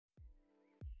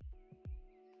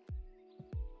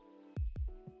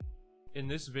In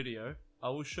this video, I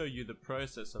will show you the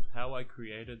process of how I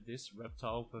created this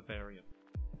reptile vivarium.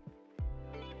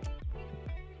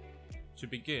 To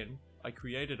begin, I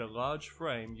created a large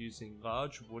frame using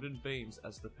large wooden beams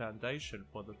as the foundation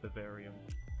for the vivarium.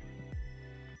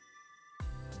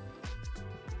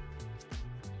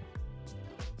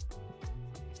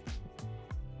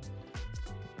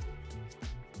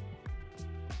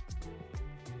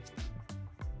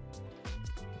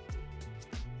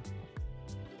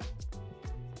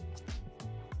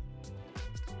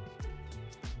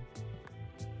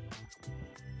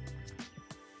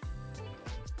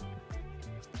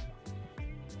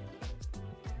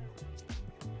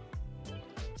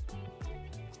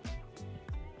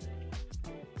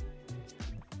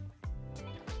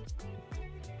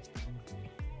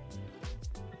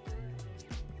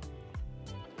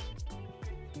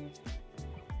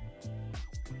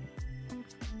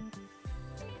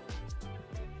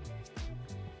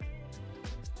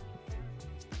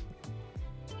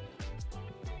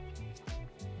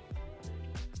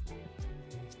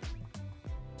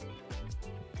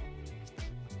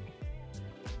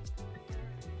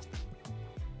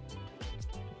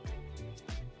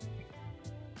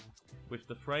 With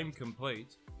the frame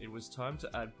complete, it was time to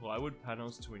add plywood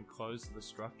panels to enclose the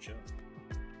structure.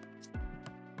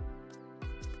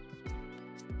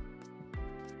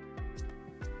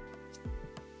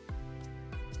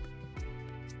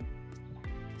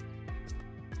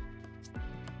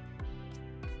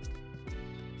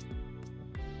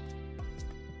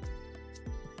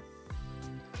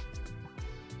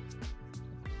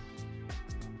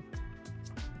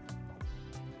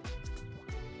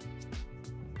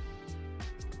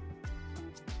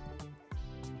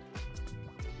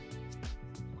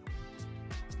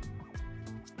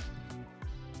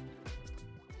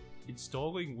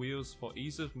 Installing wheels for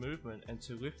ease of movement and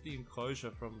to lift the enclosure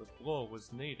from the floor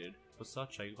was needed for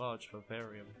such a large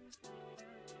vivarium.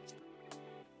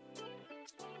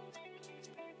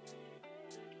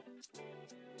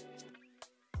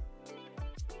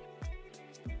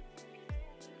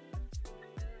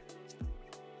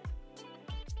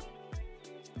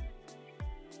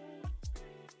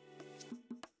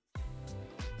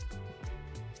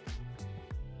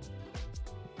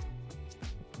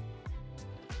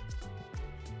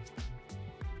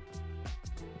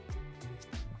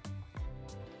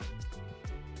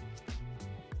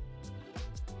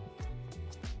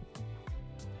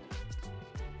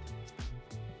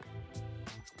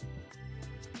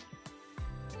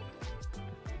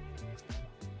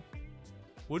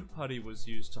 Wood putty was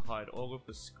used to hide all of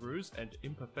the screws and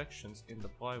imperfections in the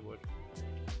plywood.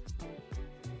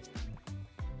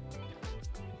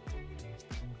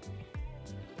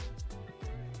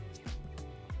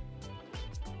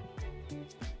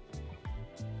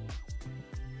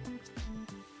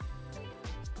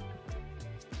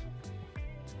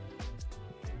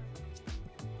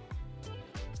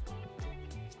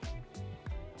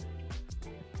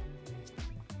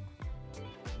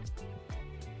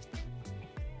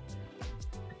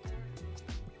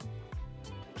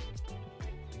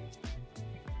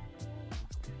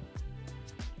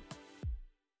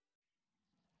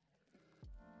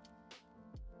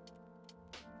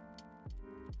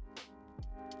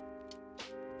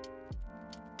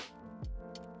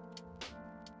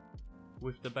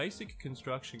 With the basic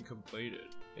construction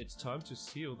completed, it's time to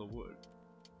seal the wood.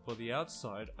 For the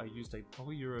outside, I used a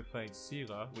polyurethane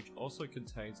sealer which also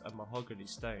contains a mahogany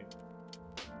stain.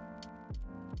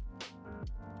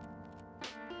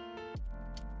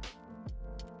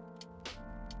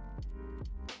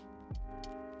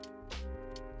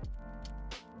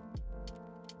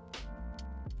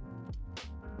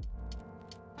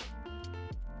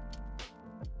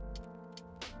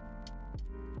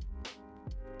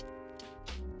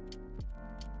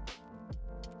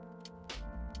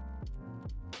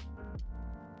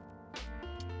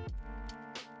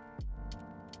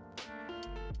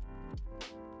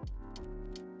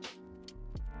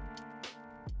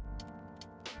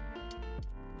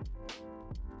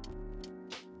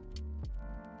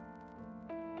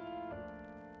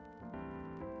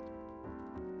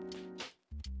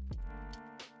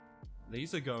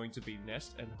 These are going to be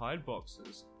nest and hide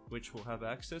boxes, which will have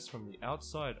access from the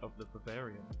outside of the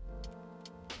vivarium.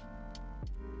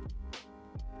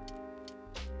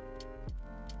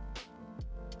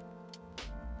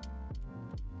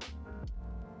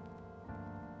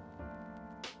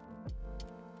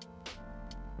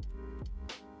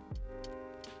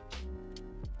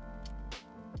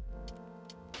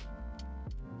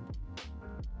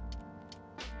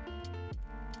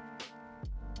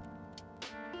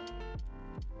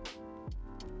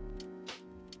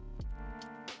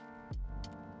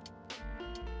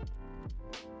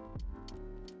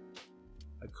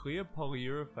 Clear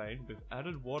polyurethane with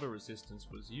added water resistance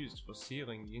was used for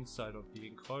sealing the inside of the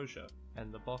enclosure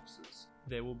and the boxes.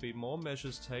 There will be more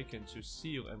measures taken to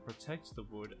seal and protect the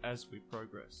wood as we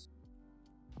progress.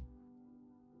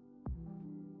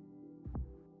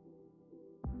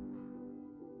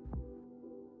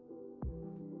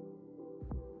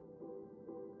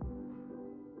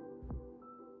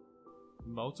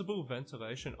 Multiple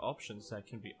ventilation options that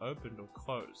can be opened or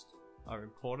closed are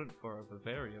important for a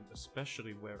vivarium,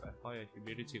 especially where a higher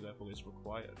humidity level is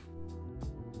required.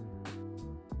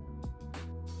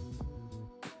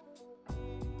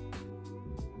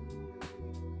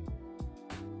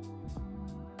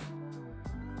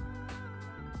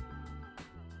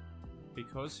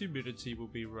 Because humidity will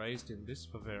be raised in this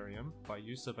vivarium by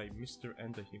use of a mister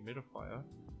and a humidifier,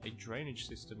 a drainage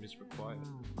system is required.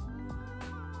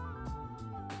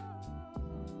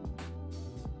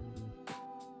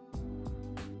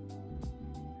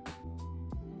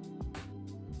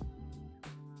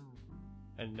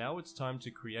 And now it's time to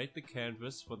create the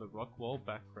canvas for the rock wall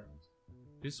background.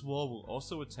 This wall will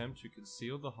also attempt to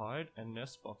conceal the hide and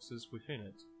nest boxes within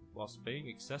it, whilst being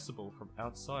accessible from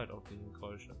outside of the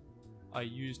enclosure. I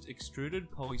used extruded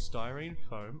polystyrene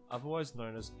foam, otherwise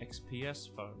known as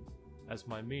XPS foam, as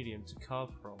my medium to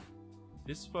carve from.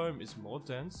 This foam is more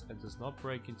dense and does not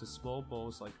break into small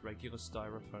balls like regular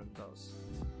styrofoam does.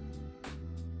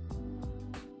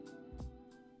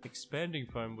 Expanding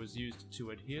foam was used to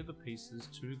adhere the pieces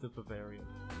to the vivarium.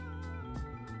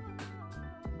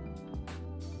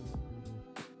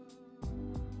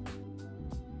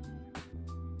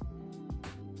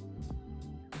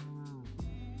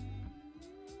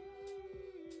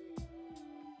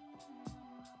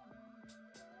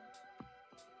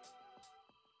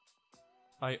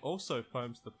 I also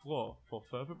foamed the floor for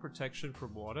further protection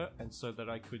from water and so that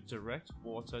I could direct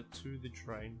water to the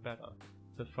drain better.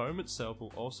 The foam itself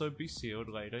will also be sealed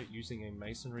later using a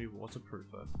masonry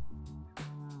waterproofer.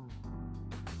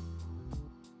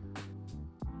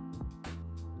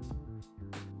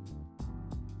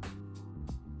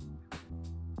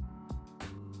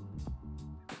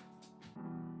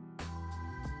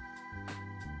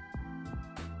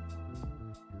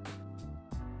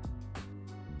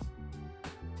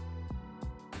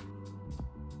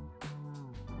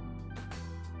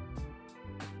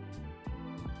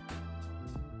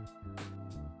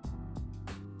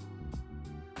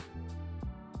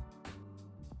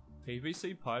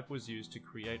 PVC pipe was used to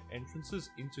create entrances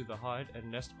into the hide and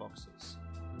nest boxes.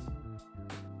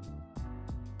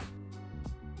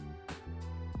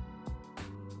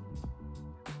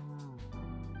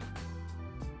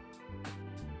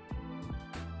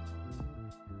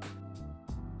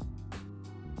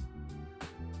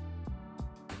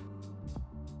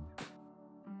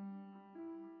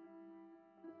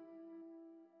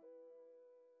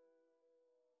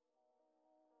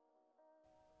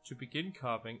 To begin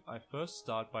carving, I first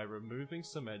start by removing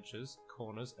some edges,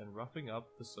 corners and roughing up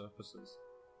the surfaces.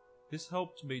 This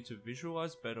helped me to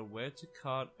visualize better where to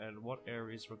cut and what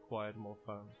areas required more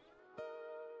foam.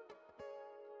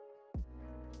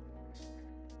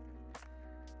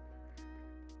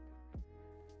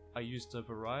 I used a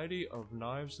variety of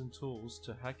knives and tools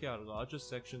to hack out larger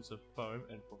sections of foam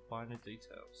and for finer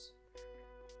details.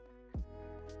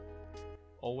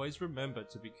 Always remember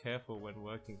to be careful when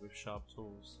working with sharp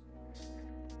tools.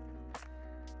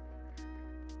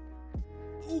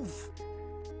 Oof!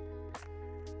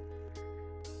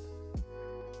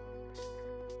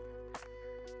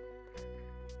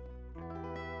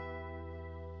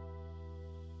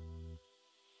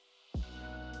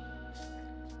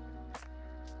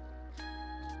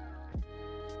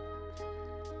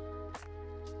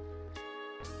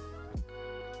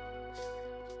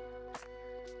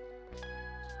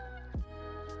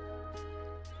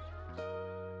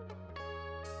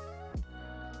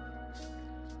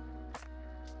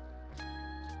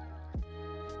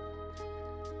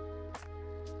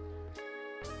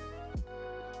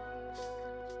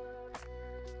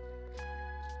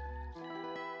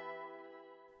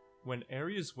 When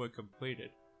areas were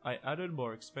completed, I added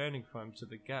more expanding foam to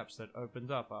the gaps that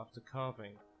opened up after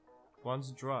carving.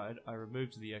 Once dried, I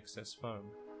removed the excess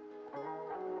foam.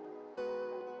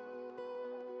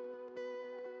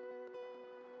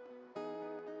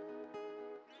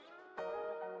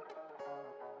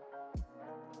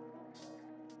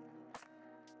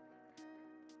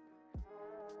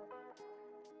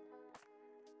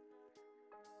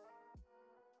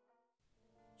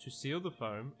 To seal the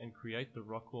foam and create the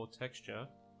rock wall texture,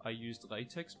 I used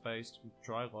latex-based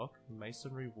dry-lock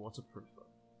masonry waterproofer.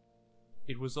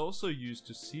 It was also used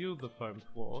to seal the foam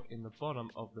floor in the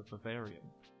bottom of the vivarium.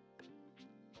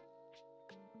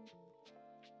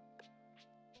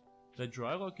 The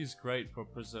dry lock is great for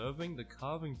preserving the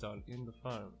carving done in the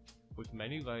foam. With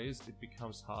many layers it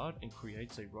becomes hard and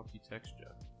creates a rocky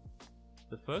texture.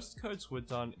 The first coats were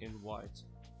done in white.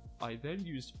 I then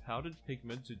used powdered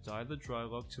pigment to dye the dry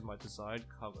lock to my desired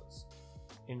colours.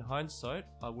 In hindsight,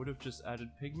 I would have just added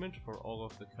pigment for all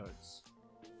of the coats.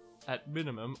 At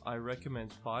minimum, I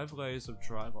recommend 5 layers of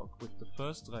dry lock, with the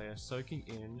first layer soaking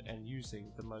in and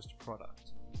using the most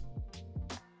product.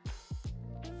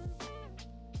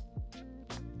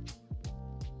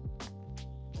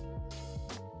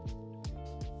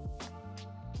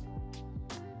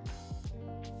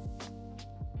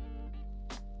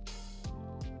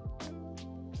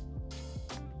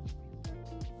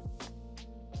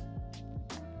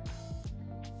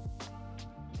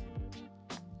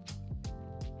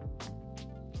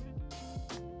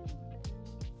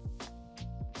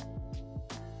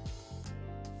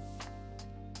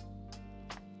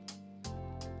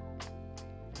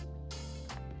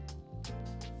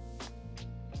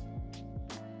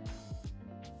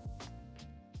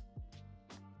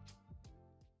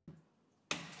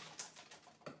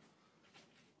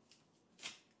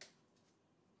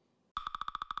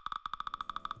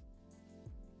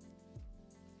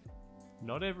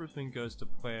 Not everything goes to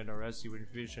plan or as you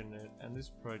envision it, and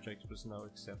this project was no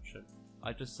exception.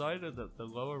 I decided that the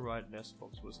lower right nest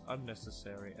box was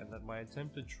unnecessary and that my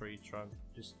attempted tree trunk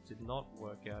just did not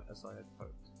work out as I had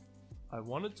hoped. I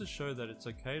wanted to show that it's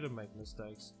okay to make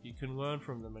mistakes, you can learn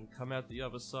from them and come out the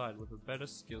other side with a better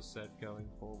skill set going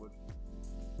forward.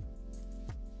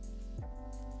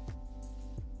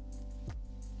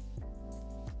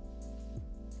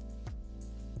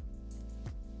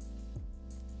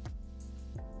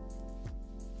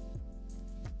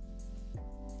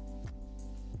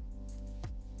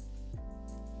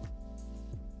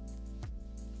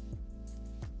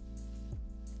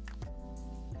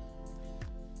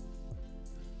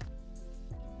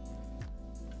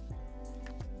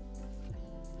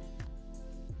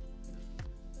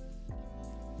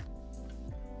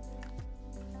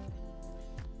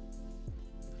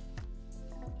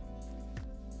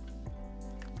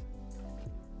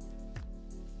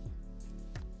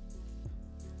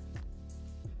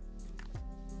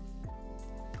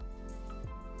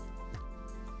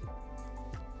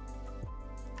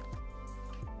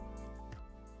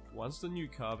 Once the new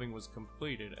carving was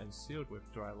completed and sealed with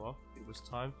dry lock, it was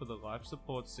time for the life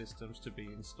support systems to be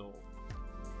installed.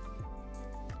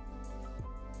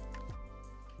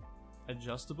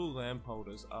 Adjustable lamp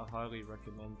holders are highly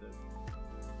recommended.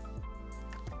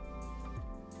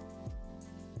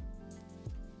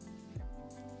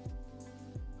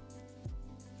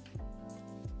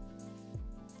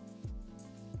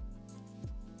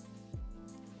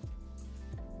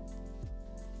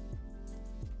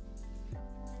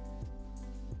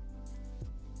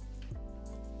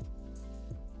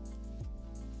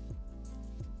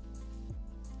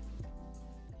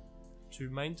 To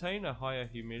maintain a higher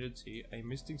humidity, a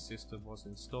misting system was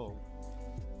installed.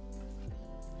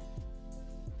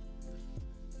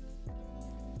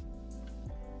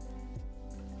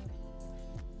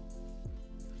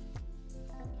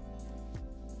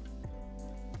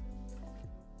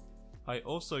 I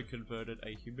also converted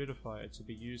a humidifier to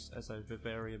be used as a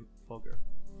vivarium fogger.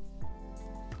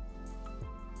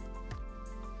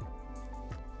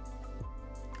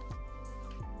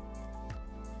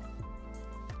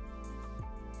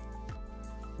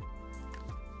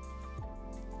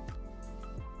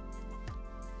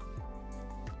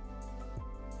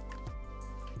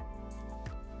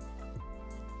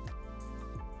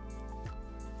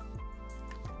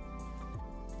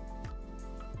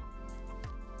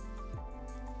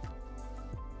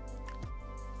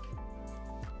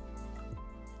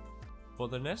 For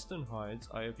the nest and hides,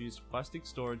 I have used plastic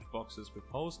storage boxes with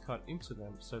holes cut into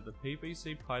them so the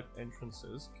PVC pipe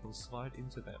entrances can slide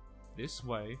into them. This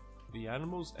way, the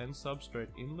animals and substrate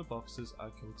in the boxes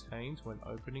are contained when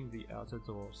opening the outer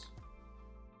doors.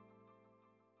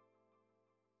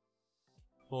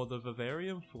 For the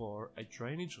vivarium floor, a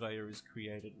drainage layer is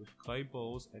created with clay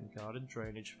balls and garden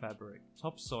drainage fabric.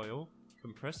 Topsoil,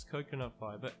 compressed coconut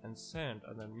fiber and sand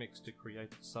are then mixed to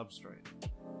create the substrate.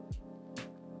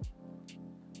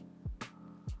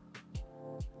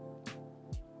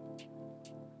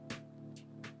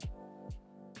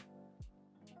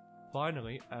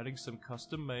 Finally, adding some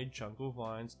custom-made jungle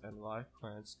vines and live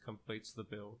plants completes the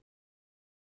build.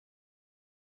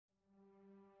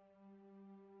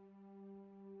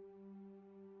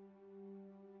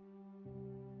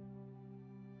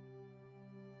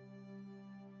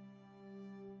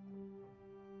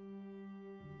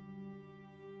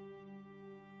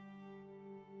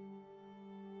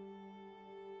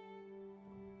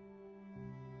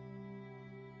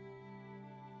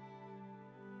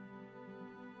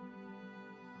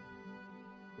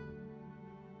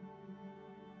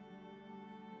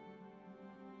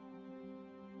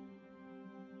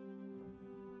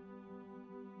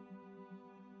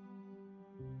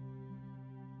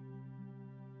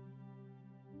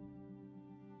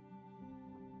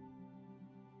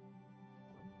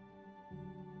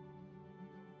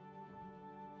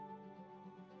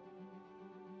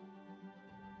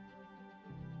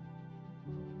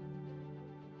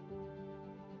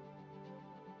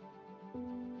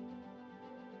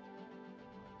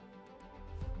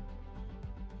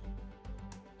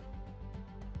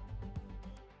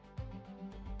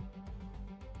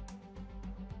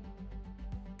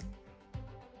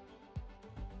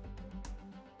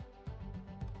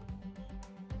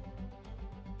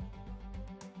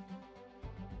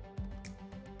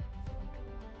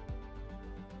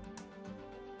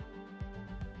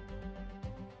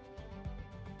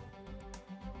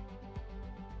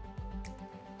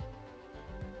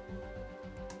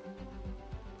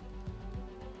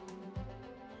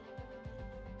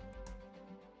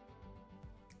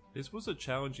 This was a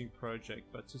challenging project,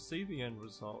 but to see the end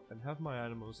result and have my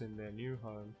animals in their new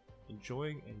home,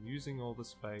 enjoying and using all the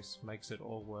space, makes it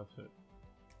all worth it.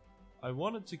 I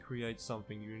wanted to create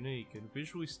something unique and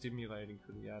visually stimulating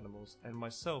for the animals and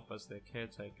myself as their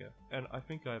caretaker, and I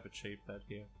think I have achieved that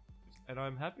here. And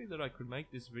I'm happy that I could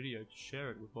make this video to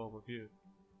share it with all of you.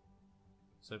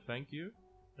 So thank you,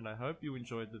 and I hope you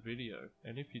enjoyed the video,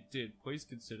 and if you did, please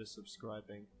consider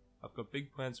subscribing. I've got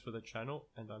big plans for the channel,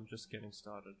 and I'm just getting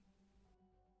started.